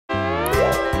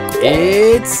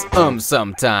It's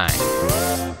AumSum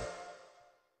time.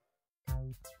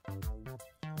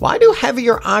 Why do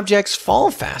heavier objects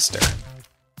fall faster?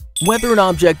 Whether an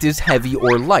object is heavy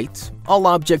or light, all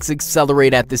objects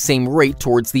accelerate at the same rate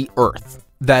towards the Earth.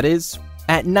 That is,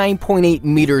 at 9.8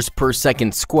 meters per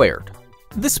second squared.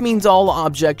 This means all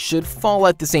objects should fall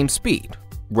at the same speed,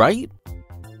 right?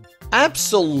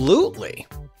 Absolutely.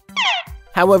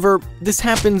 However, this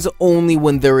happens only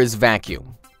when there is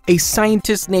vacuum. A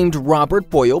scientist named Robert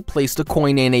Boyle placed a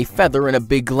coin and a feather in a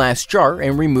big glass jar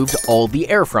and removed all the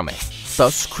air from it,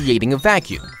 thus creating a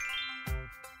vacuum.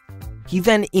 He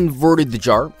then inverted the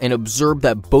jar and observed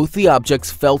that both the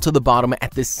objects fell to the bottom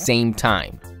at the same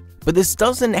time. But this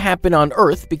doesn't happen on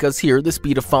Earth because here the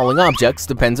speed of falling objects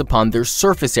depends upon their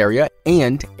surface area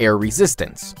and air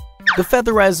resistance. The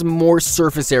feather has more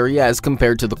surface area as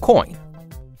compared to the coin.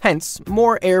 Hence,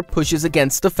 more air pushes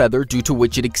against the feather, due to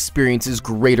which it experiences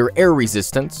greater air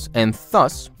resistance, and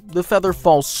thus, the feather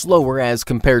falls slower as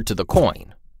compared to the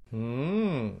coin.